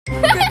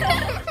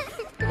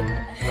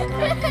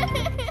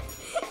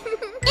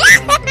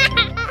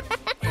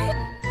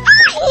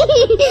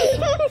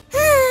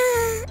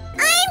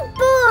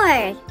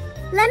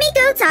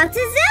talk to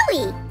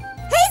Zoe.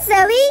 Hey,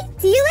 Zoe,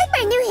 do you like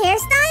my new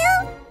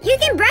hairstyle? You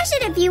can brush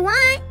it if you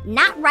want.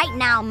 Not right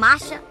now,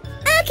 Masha.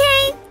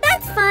 Okay,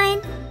 that's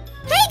fine.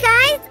 Hey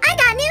guys, I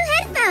got new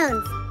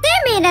headphones.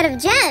 They're made out of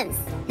gems.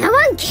 No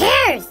one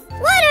cares.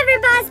 Whatever,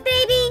 boss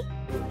baby.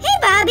 Hey,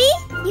 Bobby,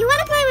 you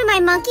want to play with my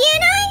monkey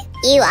and I?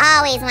 You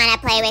always want to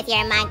play with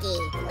your monkey.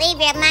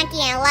 Leave your monkey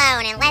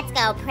alone and let's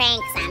go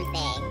prank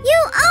something. You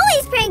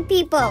always prank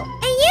people,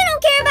 and you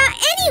don't care about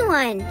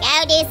anyone.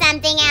 Go do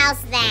something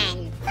else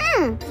then.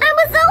 I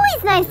was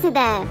always nice to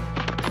them.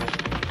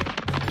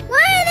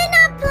 Why are they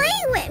not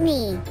playing with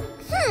me?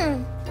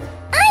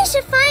 I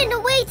should find a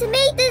way to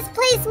make this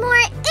place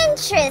more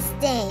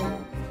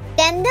interesting.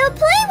 Then they'll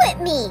play with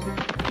me.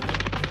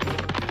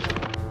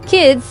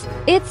 Kids,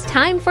 it's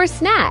time for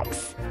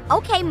snacks.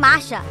 Okay,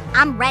 Masha,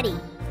 I'm ready.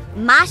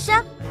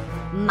 Masha,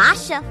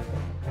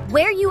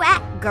 where you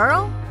at,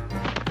 girl?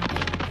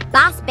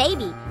 Boss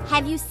baby,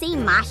 have you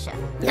seen Masha?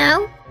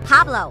 No.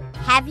 Pablo,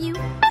 have you?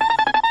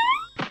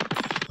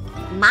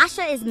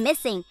 Masha is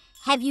missing.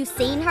 Have you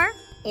seen her?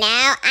 No,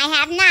 I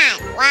have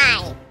not.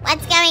 Why?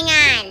 What's going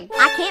on?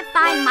 I can't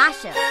find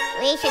Masha.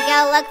 We should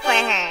go look for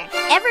her.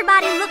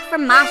 Everybody look for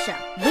Masha.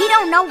 We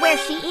don't know where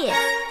she is.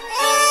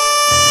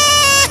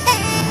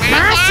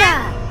 Masha!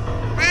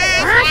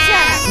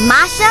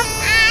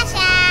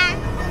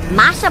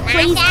 Masha,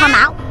 please come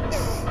out.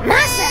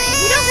 Masha,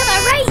 if you don't come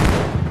out right...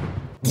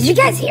 Did you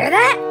guys hear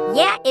that?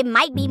 Yeah, it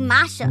might be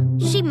Masha.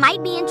 She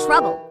might be in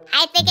trouble.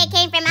 I think it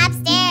came from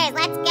upstairs.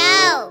 Let's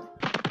go.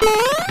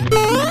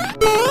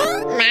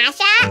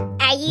 Masha,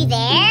 are you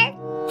there?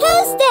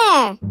 Who's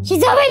there?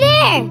 She's over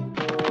there.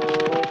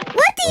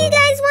 What do you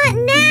guys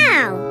want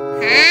now?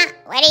 Huh?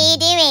 What are you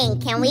doing?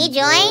 Can we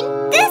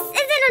join? This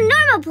isn't a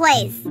normal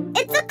place.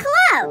 It's a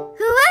club.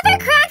 Whoever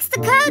cracks the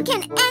code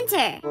can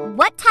enter.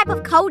 What type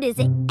of code is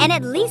it? And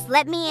at least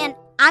let me in.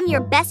 I'm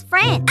your best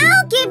friend.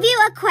 I'll give you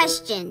a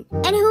question,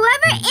 and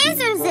whoever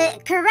answers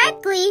it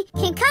correctly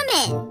can come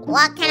in.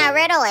 What kind of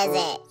riddle is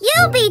it?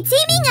 You'll be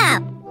teaming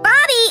up.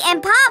 Bobby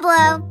and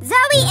Pablo,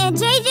 Zoe and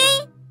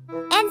JJ.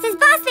 And since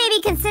Boss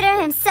Baby considers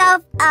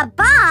himself a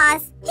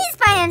boss, he's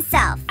by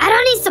himself. I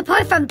don't need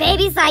support from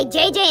babies like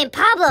JJ and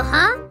Pablo,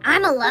 huh?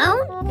 I'm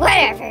alone?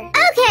 Whatever.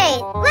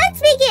 Okay,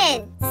 let's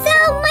begin. So,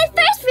 my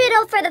first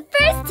riddle for the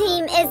first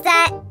team is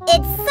that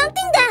it's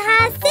something that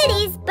has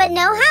cities but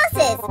no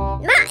houses,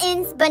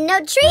 mountains but no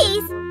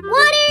trees,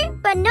 water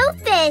but no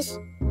fish.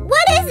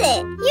 What is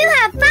it? You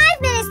have 5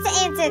 minutes to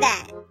answer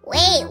that.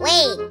 Wait,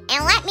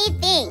 and let me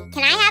think.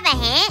 Can I have a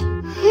hint?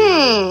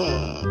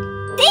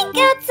 Think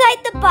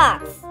outside the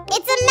box.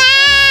 It's a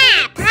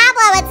map!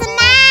 Pablo, it's a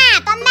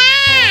map! A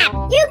map!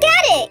 You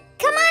got it!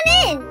 Come on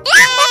in!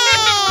 Yay!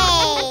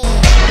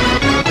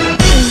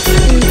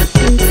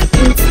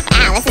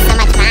 Wow, this is so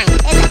much fun.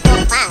 This is a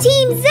cool club.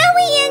 Team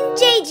Zoe and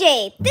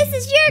JJ, this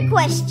is your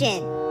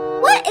question.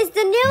 What is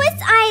the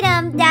newest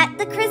item that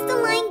the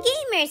Crystalline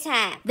Gamers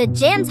have? The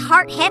GEMZ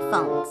Heart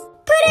headphones.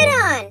 Put it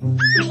on!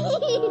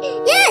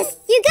 Yes,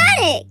 you got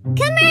it!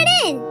 Come right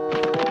in!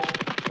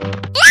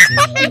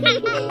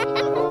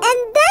 And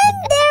then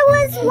there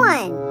was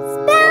one.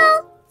 Spell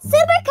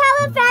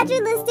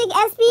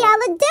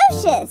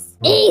supercalifragilisticexpialidocious.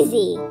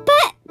 Easy,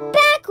 but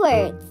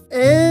backwards.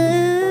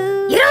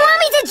 You don't want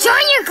me to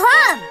join your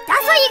club.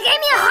 That's why you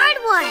gave me a hard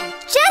one.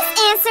 Just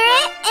answer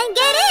it and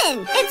get in.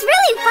 It's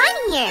really fun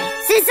here.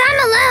 Since I'm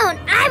alone,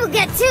 I will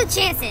get 2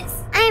 chances.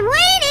 I'm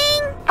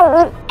waiting.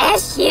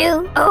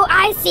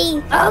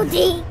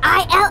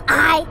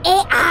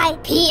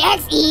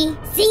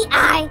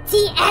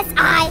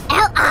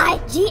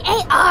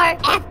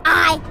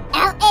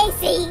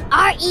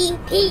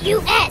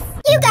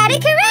 You got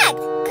it correct.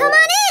 Come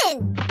on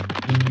in.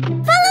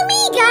 Follow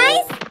me,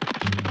 guys.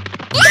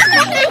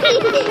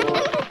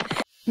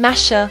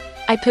 Masha,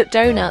 I put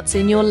donuts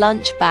in your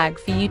lunch bag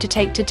for you to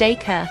take to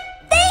daycare.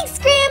 Thanks,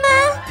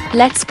 Grandma.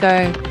 Let's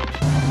go.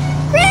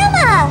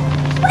 Grandma,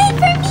 wait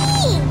for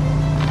me.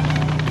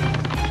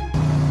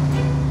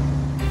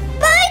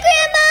 Bye,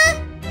 Grandma.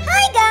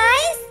 Hi,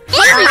 guys.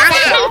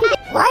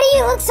 Why do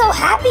you look so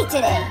happy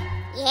today?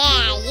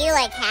 Yeah, you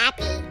look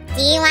happy.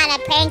 Do you want to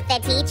prank the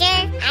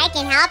teacher? I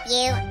can help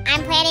you.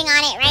 I'm planning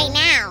on it right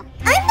now.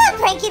 I'm not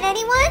pranking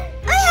anyone.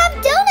 I have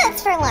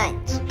donuts for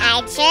lunch.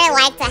 I'd sure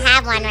like to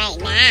have one right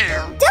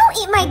now. Don't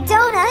eat my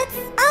donuts.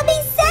 I'll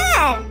be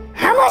sad.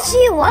 How much do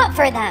you want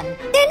for them?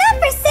 They're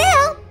not for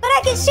sale, but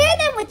I can share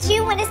them with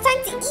you when it's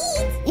time to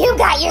eat. You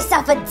got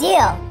yourself a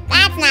deal.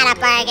 That's not a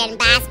bargain,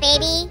 Boss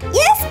Baby.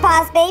 Yes,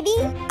 Boss Baby.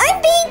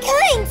 I'm being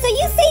kind, so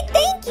you say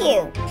thank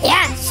you.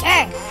 Yeah,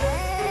 sure.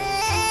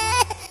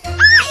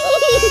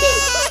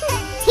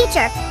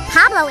 Teacher,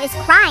 Pablo is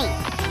crying.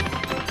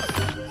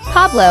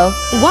 Pablo,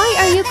 why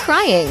are you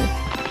crying?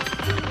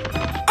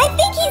 I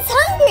think he's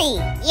hungry.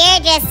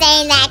 You're just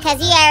saying that because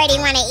you already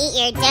want to eat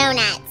your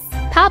donuts.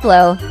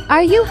 Pablo,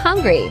 are you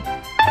hungry?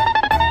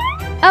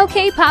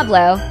 Okay,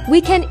 Pablo, we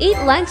can eat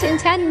lunch in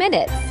 10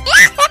 minutes.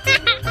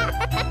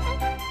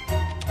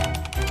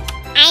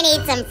 I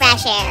need some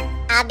fresh air.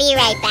 I'll be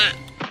right back.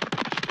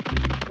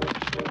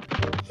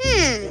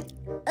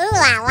 Ooh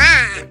la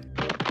la.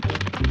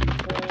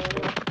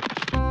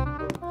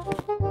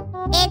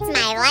 It's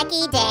my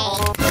lucky day.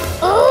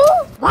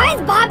 Ooh, why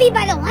is Bobby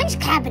by the lunch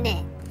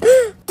cabinet?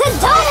 The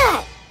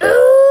donut!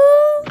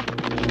 Ooh!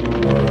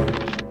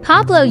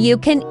 Pablo, you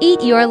can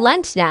eat your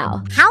lunch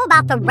now. How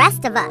about the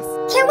rest of us?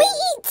 Can we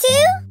eat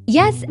too?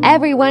 Yes,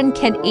 everyone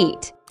can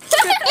eat.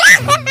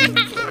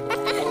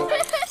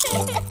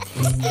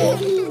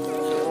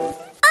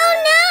 Oh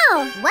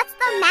no! What's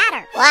the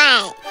matter?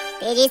 What?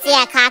 Did you see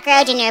a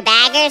cockroach in your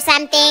bag or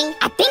something?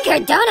 I think her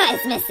donut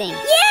is missing.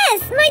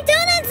 Yes, my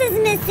donuts is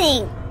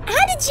missing.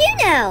 How did you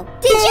know?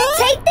 Did you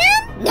take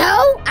them?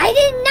 No, I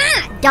did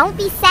not. Don't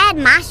be sad,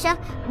 Masha.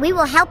 We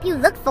will help you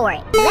look for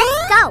it.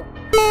 Let's go.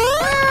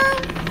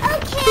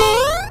 Okay.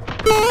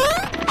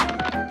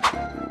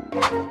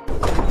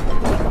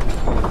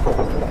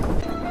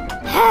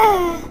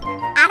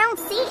 I don't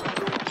see it.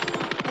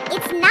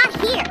 It's not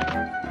here.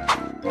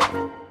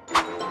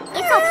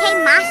 It's okay,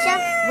 Masha.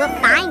 We'll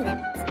find them.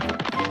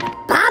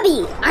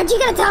 Bobby, aren't you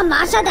gonna tell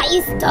Masha that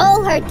you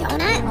stole her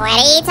donut? What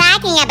are you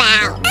talking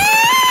about?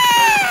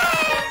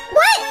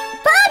 What?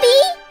 Bobby?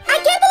 I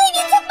can't believe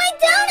you took my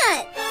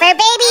donut! For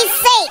baby's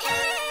sake,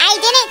 I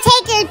didn't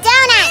take your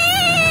donut.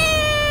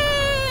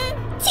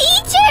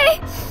 Teacher!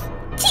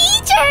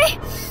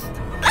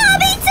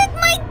 Bobby took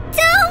my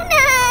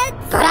donut!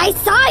 But I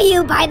saw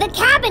you by the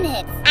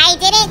cabinet. I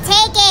didn't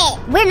take it.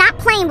 We're not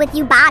playing with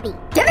you, Bobby.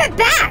 Give it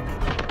back!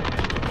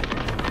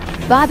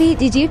 Bobby,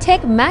 did you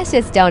take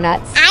Masha's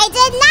donuts? I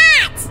did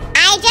not.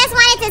 I just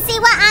wanted to see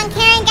what Aunt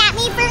Karen got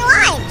me for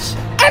lunch.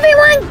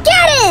 Everyone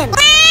get him!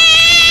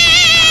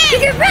 You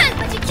can run,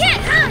 but you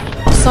can't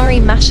hide! Sorry,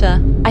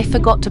 Masha. I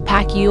forgot to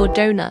pack you your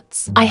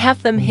donuts. I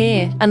have them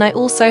here, and I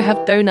also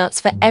have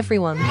donuts for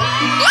everyone.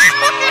 I'm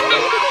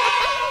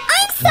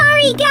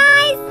sorry,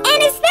 guys!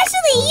 And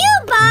especially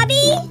you,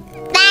 Bobby!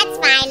 That's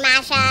fine,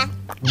 Masha.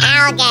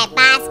 I'll get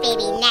Boss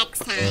Baby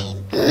next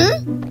time.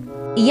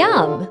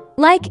 Yum!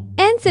 Like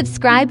and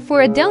subscribe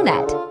for a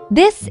donut.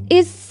 This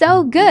is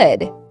so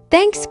good.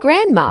 Thanks,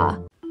 Grandma.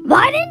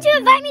 Why didn't you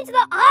invite me to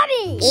the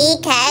obby?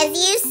 Because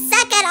you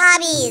suck at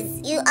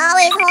hobbies. You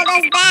always hold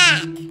us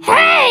back.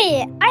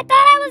 Hey! I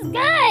thought I was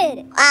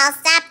good! Well,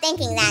 stop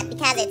thinking that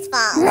because it's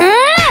false.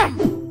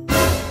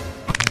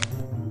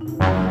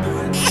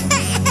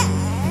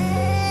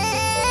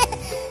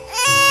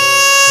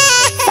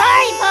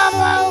 Sorry,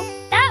 Pablo!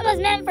 That was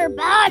meant for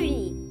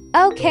Bobby!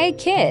 Okay,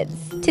 kids.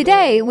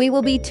 Today we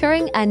will be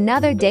touring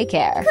another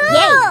daycare.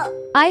 Cool!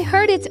 I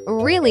heard it's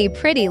really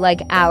pretty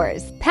like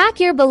ours. Pack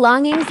your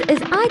belongings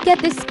as I get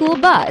the school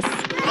bus.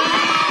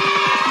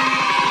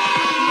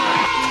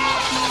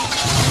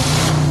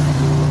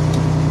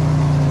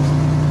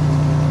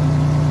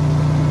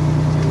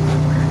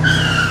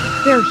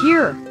 They're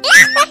here.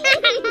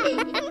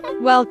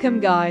 Welcome,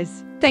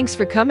 guys. Thanks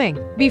for coming.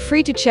 Be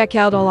free to check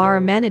out all our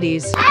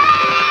amenities. Guys,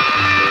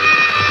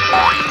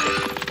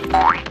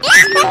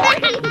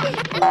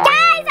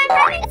 I'm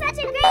having such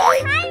a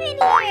great time in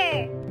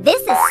here!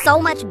 This is so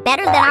much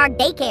better than our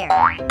daycare.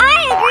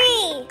 I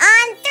agree!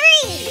 On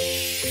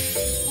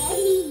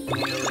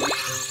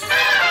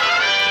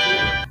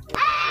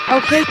 3.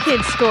 Okay,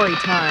 kids, story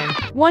time.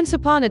 Once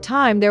upon a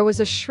time, there was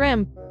a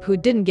shrimp who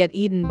didn't get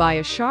eaten by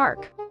a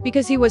shark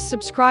because he was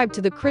subscribed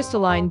to the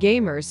Crystalline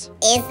Gamerz.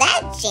 Is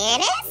that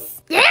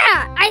Janice?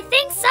 Yeah, I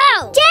think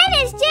so!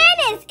 Janice,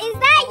 is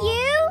that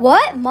you?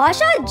 What?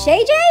 Masha?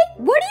 JJ?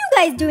 What are you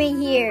guys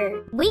doing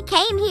here? We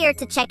came here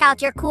to check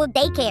out your cool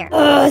daycare.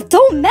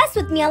 Don't mess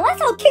with me unless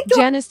I'll kick you.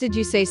 Janice, did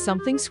you say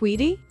something,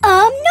 sweetie?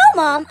 No,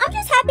 Mom. I'm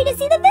just happy to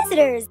see the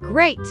visitors.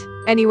 Great.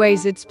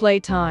 Anyways, it's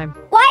playtime.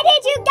 Why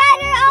did you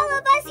gather all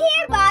of us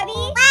here,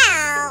 Bobby?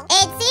 Well,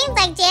 it seems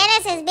like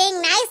Janice is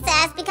being nice to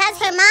us because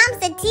her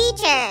mom's a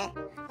teacher.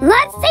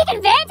 Let's take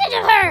advantage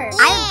of her. Yeah.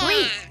 I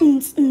agree.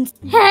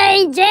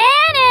 Hey,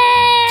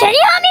 Janice! Can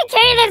you help me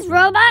carry this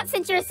robot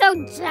since you're so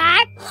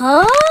jacked?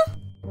 Huh?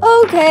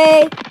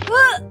 Okay.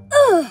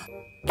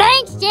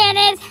 Thanks,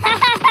 Janice.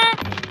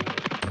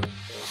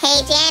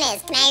 Hey,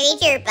 Janice, can I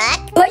read your book?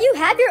 But you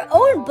have your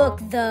own book,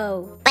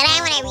 though. But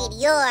I want to read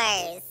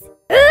yours.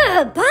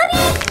 Bobby?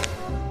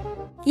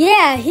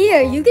 Yeah,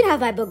 here, you can have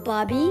my book,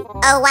 Bobby.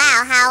 Oh,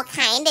 wow, how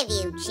kind of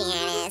you,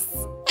 Janice.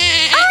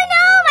 Oh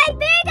no, my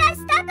bear got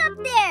stuck up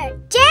there.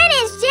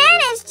 Janice!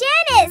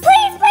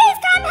 Please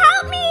come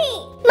help me.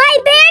 My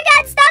bear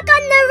got stuck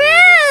on the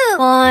roof.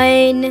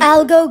 Fine,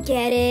 I'll go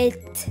get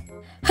it.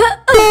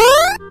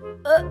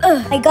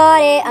 I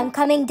got it. I'm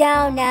coming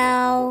down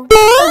now.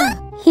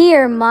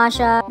 Here,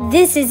 Masha.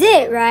 This is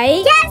it,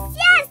 right? Yes.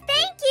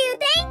 Thank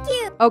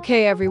you.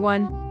 Okay,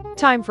 everyone.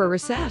 Time for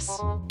recess.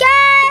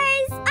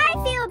 Guys, I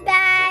feel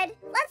bad.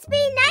 Let's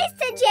be nice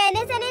to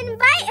Janice and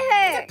invite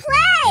her to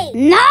play.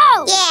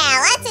 No.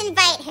 Yeah, let's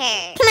invite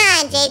her. Come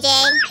on, JJ.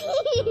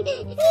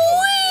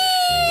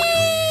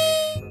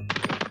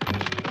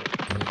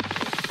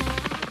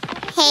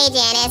 Hey,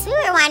 Janice, we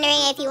were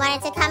wondering if you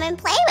wanted to come and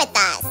play with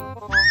us.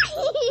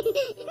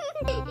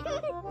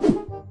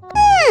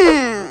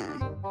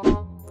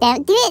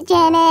 Don't do it,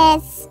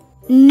 Janice.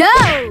 No.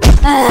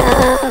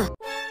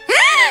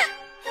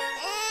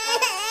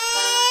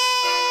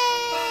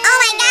 Oh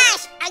my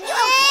gosh, are you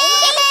okay,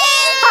 JJ?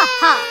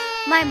 Ha!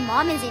 My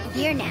mom isn't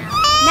here now.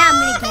 Now I'm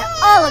gonna get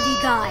all of you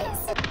guys.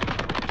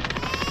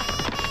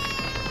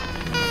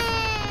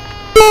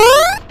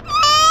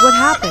 What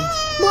happened?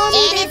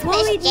 Janice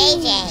pushed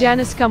JJ.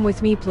 Janice, come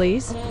with me,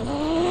 please.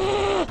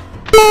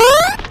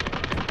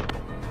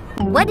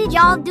 What did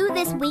y'all do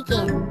this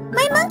weekend?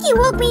 My monkey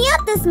woke me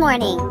up this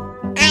morning.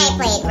 I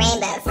played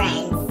Rainbow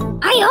Friends.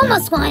 I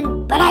almost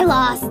won, but I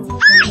lost.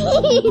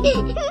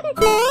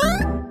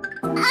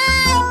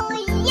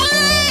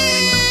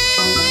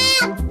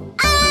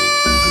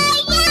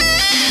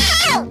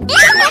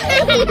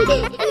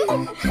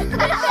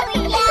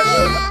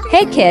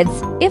 Hey kids,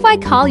 if I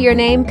call your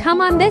name,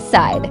 come on this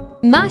side.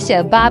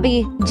 Masha,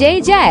 Bobby,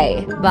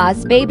 JJ,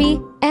 Boss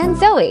Baby, and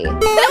Zoe.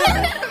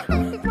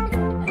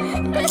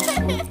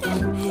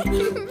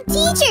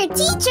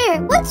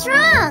 Teacher, what's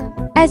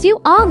wrong? As you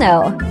all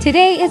know,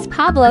 today is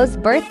Pablo's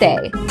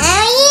birthday.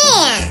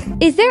 Oh yeah!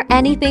 Is there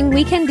anything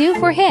we can do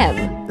for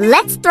him?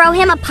 Let's throw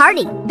him a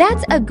party.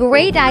 That's a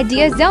great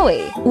idea,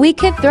 Zoe. We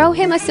could throw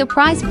him a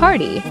surprise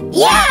party.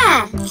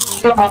 Yeah!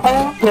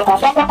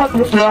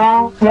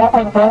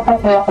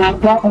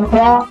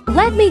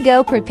 Let me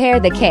go prepare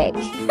the cake.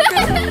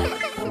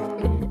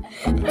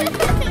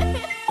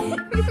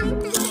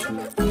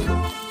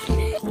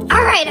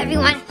 All right,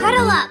 everyone,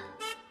 huddle up.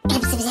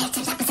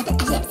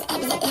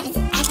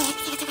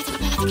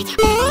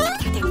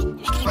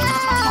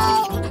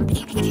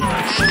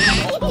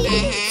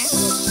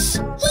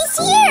 He's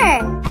here!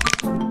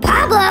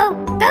 Pablo,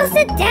 go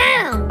sit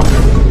down!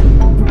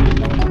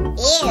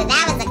 Ew,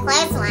 that was a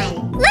close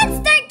one. Let's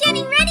start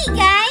getting ready,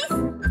 guys!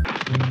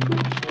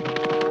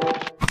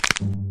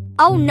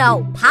 Oh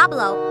no,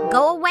 Pablo,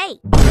 go away.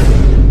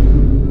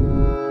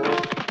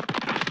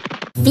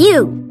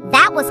 Phew,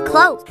 that was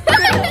close.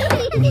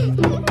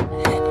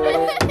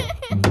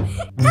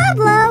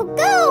 Pablo,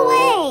 go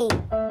away!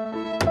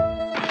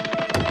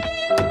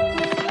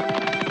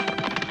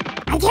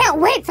 I can't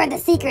wait for the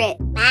secret.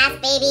 Pass,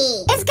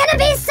 baby. It's gonna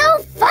be so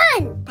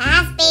fun!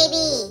 Pass,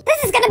 baby.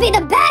 This is gonna be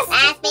the best!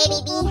 Pass,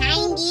 baby,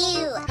 behind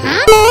you.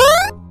 Huh?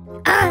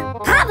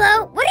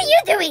 Pablo, what are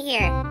you doing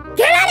here?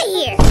 Get out of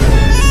here!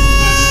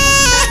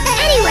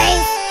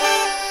 Anyways,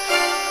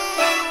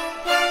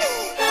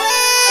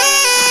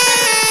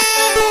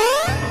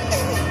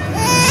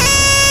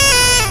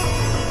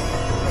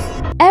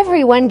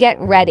 Everyone get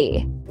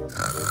ready.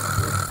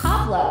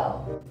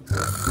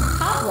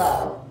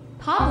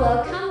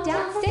 Pablo, come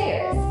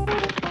downstairs.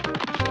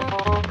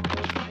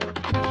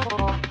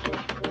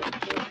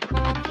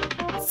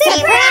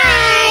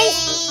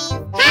 surprise!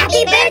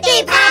 Happy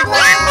birthday,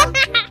 Pablo!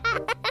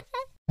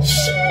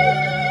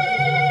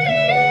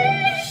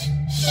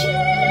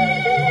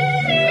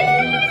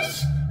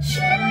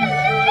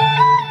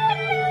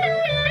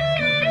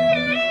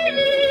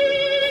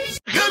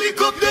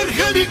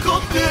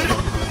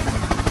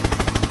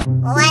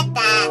 What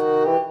the?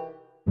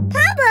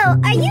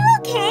 Pablo, are you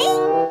okay?